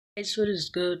Guys, what is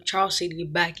good? Charles City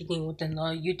back again with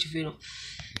another YouTube video.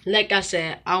 Like I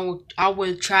said, I will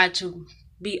try to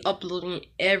be uploading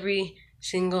every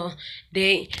single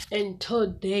day. And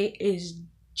today is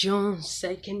June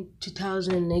 2nd,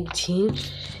 2018.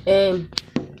 And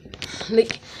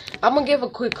like I'm gonna give a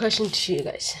quick question to you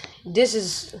guys. This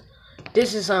is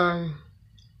this is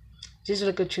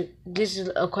like a trick. This is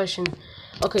a question.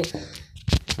 Okay,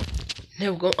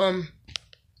 there we go.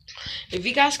 If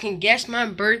you guys can guess, my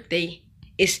birthday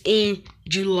is in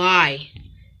July.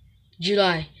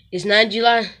 July. It's not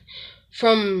July.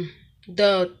 From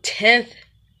the 10th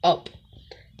up.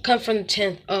 Come from the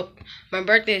 10th up. My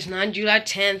birthday is not July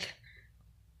 10th.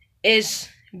 It's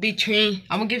between.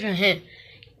 I'm gonna give you a hint.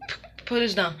 Put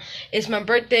this down. It's my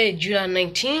birthday July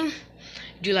 19,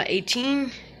 July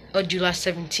 18, or July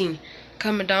 17.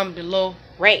 Comment down below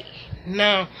right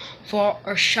now for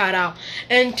a shout out.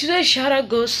 And today's shout out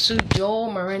goes to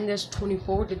Joel Miranda's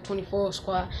 24, the 24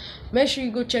 squad. Make sure you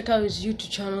go check out his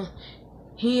YouTube channel.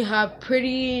 He have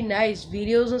pretty nice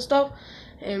videos and stuff,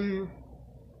 and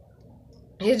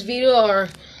his videos are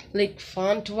like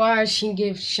fun to watch. He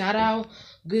gives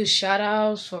good shout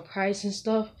outs for price and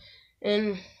stuff.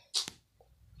 And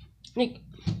like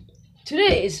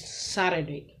today is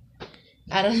Saturday.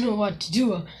 I don't know what to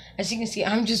do. As you can see,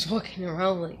 I'm just walking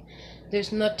around like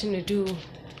there's nothing to do.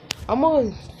 I'm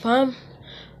on fun.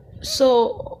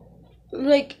 So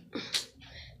like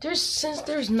since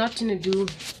there's nothing to do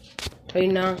right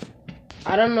now,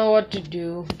 I don't know what to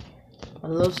do. My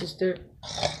little sister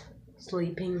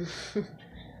sleeping.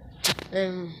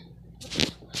 And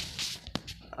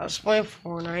I was playing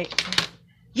Fortnite.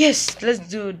 Yes, let's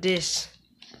do this.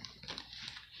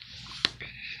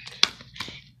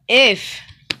 If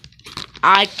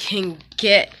I can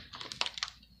get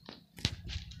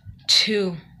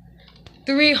to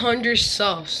 300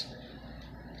 subs,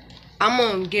 I'm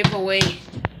gonna give away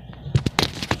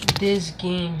this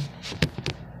game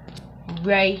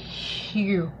right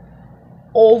here.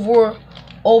 Overwatch.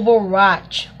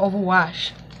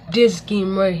 This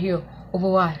game right here,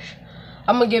 Overwatch.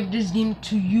 I'm gonna give this game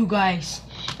to you guys,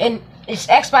 and it's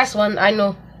Xbox One, I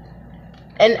know,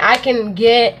 and I can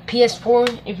get PS4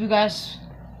 if you guys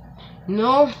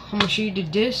know. I'm gonna show you the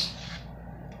disc.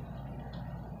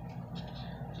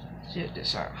 Check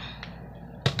this out.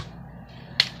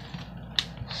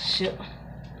 Shit.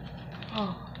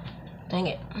 Oh, dang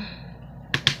it.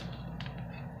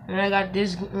 And I got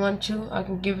this one too. I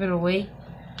can give it away.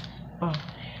 Oh,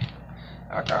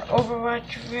 I got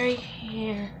Overwatch right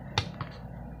here.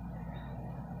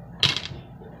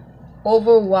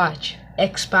 Overwatch,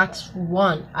 Xbox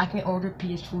One. I can order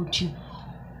PS4 too.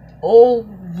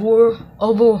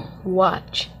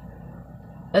 Overwatch,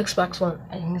 Xbox One.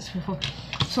 I think it's before.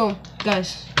 So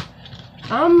guys,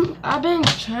 I've been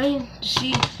trying to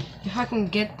see if I can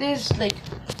get this. Like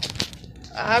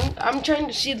I'm trying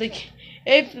to see like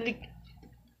if like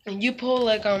you pull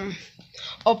like a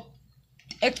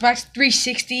Xbox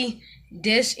 360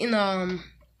 disc in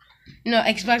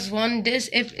Xbox One disc,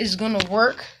 if it's gonna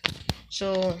work.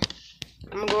 So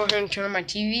I'm gonna go ahead and turn on my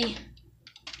TV.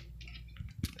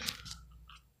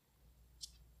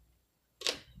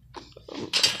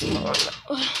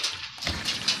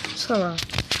 Come on.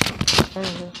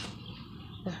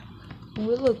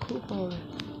 We look cool.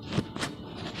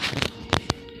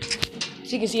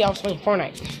 So you can see I was playing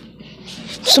Fortnite.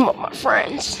 Some of my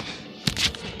friends.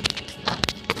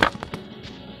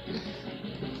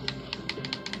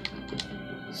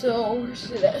 So where's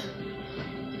it at?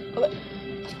 Okay.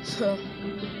 So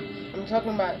I'm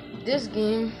talking about this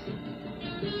game.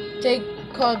 Take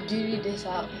Call of Duty this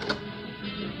out.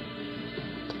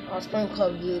 I was playing Call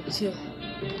of Duty too.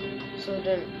 So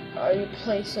then I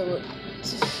replay some of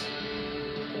this.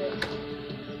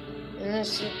 And let's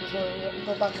see if we're gonna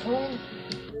go back home.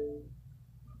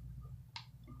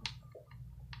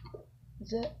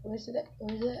 Where's it at?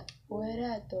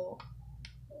 Where at though?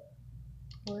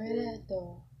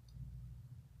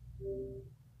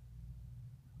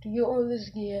 Do you own this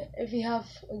game? If you have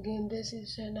a game this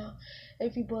is right now,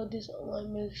 if you bought this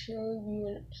online, make sure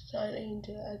you sign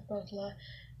into Xbox Live.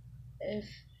 If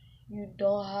you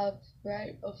don't have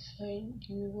right of playing,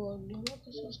 you will new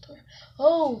episode start.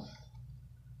 Oh,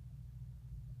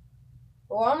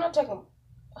 well, I'm not talking.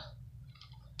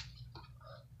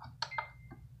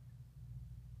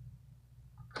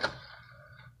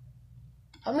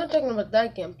 I'm not talking about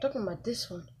that game. I'm talking about this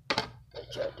one.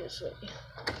 Let's try this way.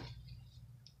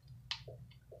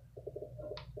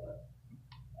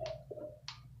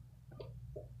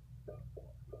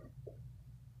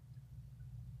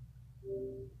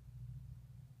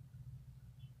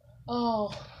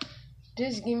 Oh,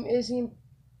 this game isn't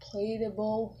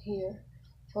playable here.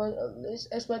 For this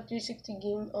Xbox 360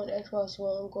 game on Xbox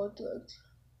One, go to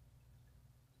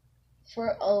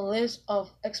for a list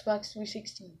of Xbox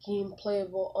 360 game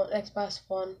playable on Xbox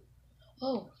One.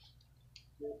 Oh,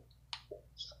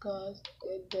 guys,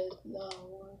 it does not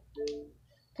work.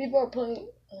 People are playing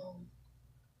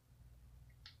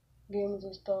games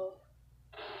and stuff.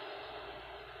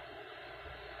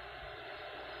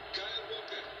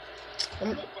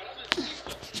 I'm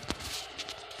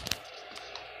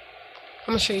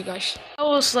gonna show you guys. That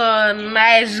was a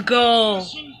nice goal.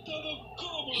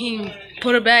 He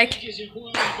put it back.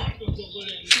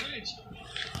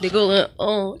 The goal.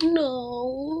 Oh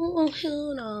no!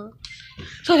 Hell no!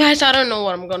 So guys, I don't know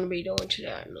what I'm gonna be doing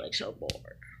today. I'm like so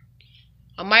bored.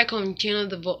 I might continue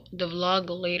the vlog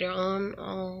later on.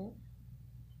 Oh,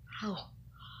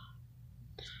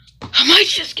 I might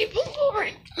just keep on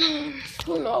going.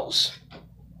 Who knows?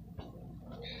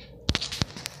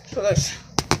 So guys,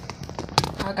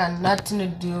 I got nothing to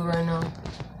do right now.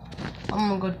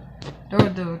 I'm gonna go throw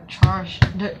the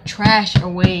trash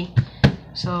away.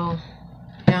 So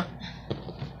yeah.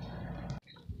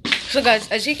 So guys,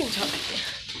 as you can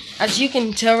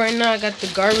tell right now, I got the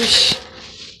garbage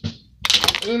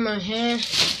in my hand.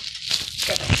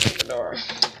 Gotta shut the door.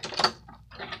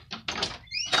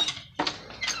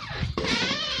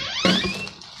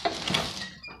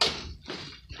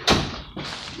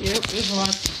 Yep, there's a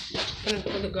lot. I'm gonna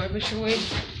put the garbage away.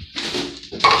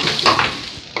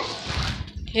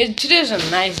 Today's a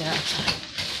nice outside.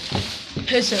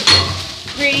 It's a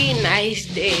pretty nice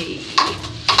day.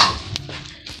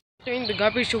 Throwing the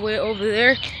garbage away over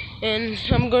there, and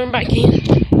I'm going back in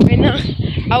right now.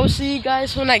 I will see you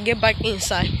guys when I get back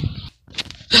inside.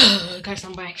 Guys,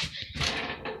 I'm back.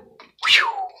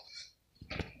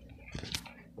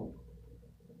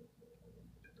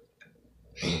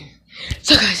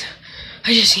 So guys,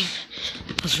 I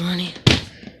was running.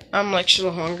 I'm like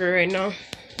so hungry right now.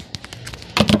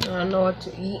 I don't know what to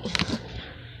eat.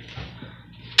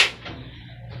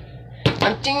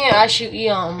 I'm thinking I should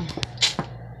eat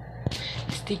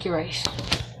sticky rice.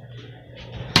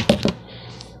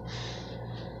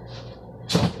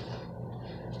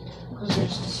 Because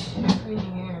there's chicken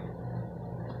here.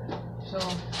 So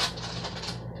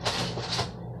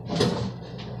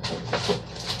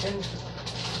and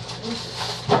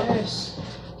this.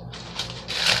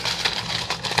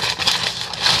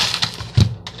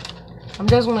 I'm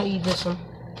just gonna eat this one.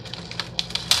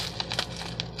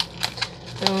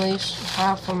 At least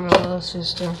half from my little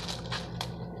sister.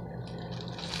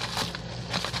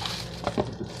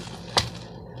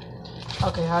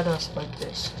 Okay, how do I split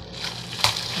this?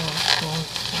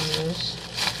 This.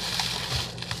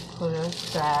 Put it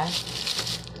that.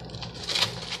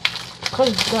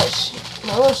 Cause gosh,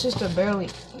 my little sister barely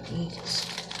eats.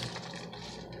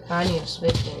 I need to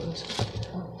split things.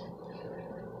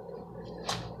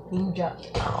 Ninja.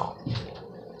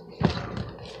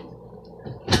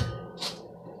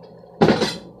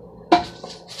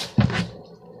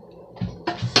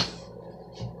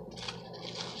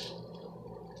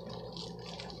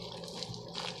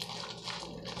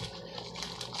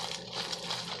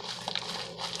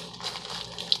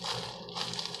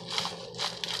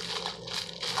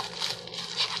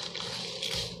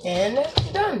 And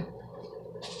done.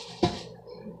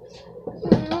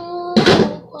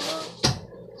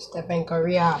 Step in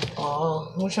Korea.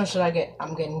 Oh, which one should I get?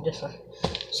 I'm getting this one.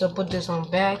 So put this on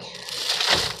back.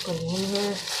 Put it in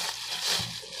here.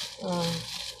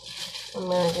 I'm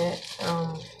gonna get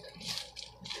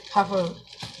half of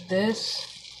this.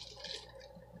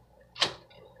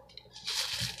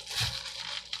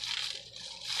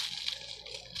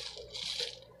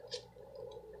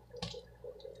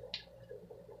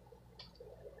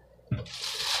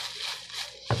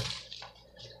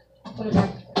 Put it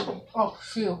back. Oh,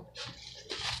 phew.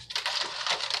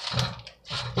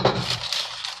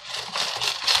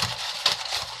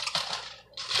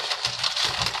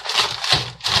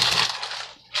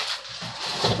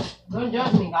 Don't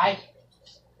judge me, guys.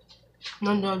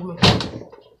 Don't judge me.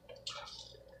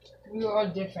 We are all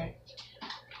different.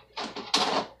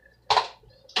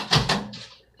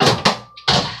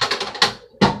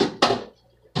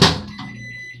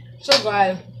 So,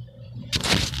 guys,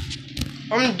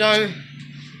 I'm done.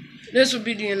 This will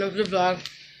be the end of the vlog.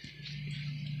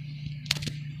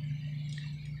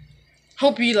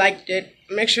 Hope you liked it.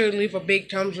 Make sure to leave a big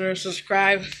thumbs up,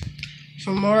 subscribe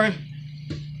for more.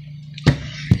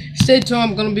 Stay tuned.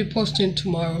 I'm gonna be posting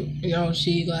tomorrow, and I'll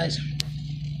see you guys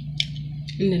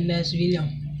in the next video.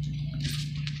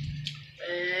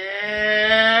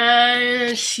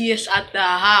 And see us at the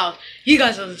house. You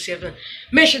guys are the same.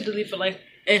 Make sure to leave a like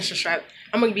and subscribe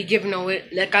I'm gonna be giving away,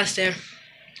 like I said,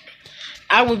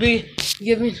 I will be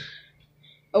giving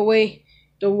away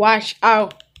the watch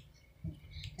out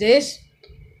this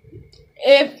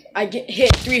if I get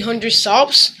hit 300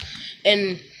 subs,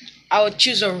 and I will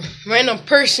choose a random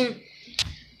person,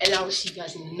 and I will see you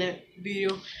guys in the next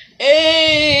video.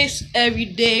 It's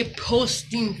everyday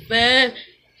posting, fam.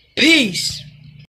 Peace.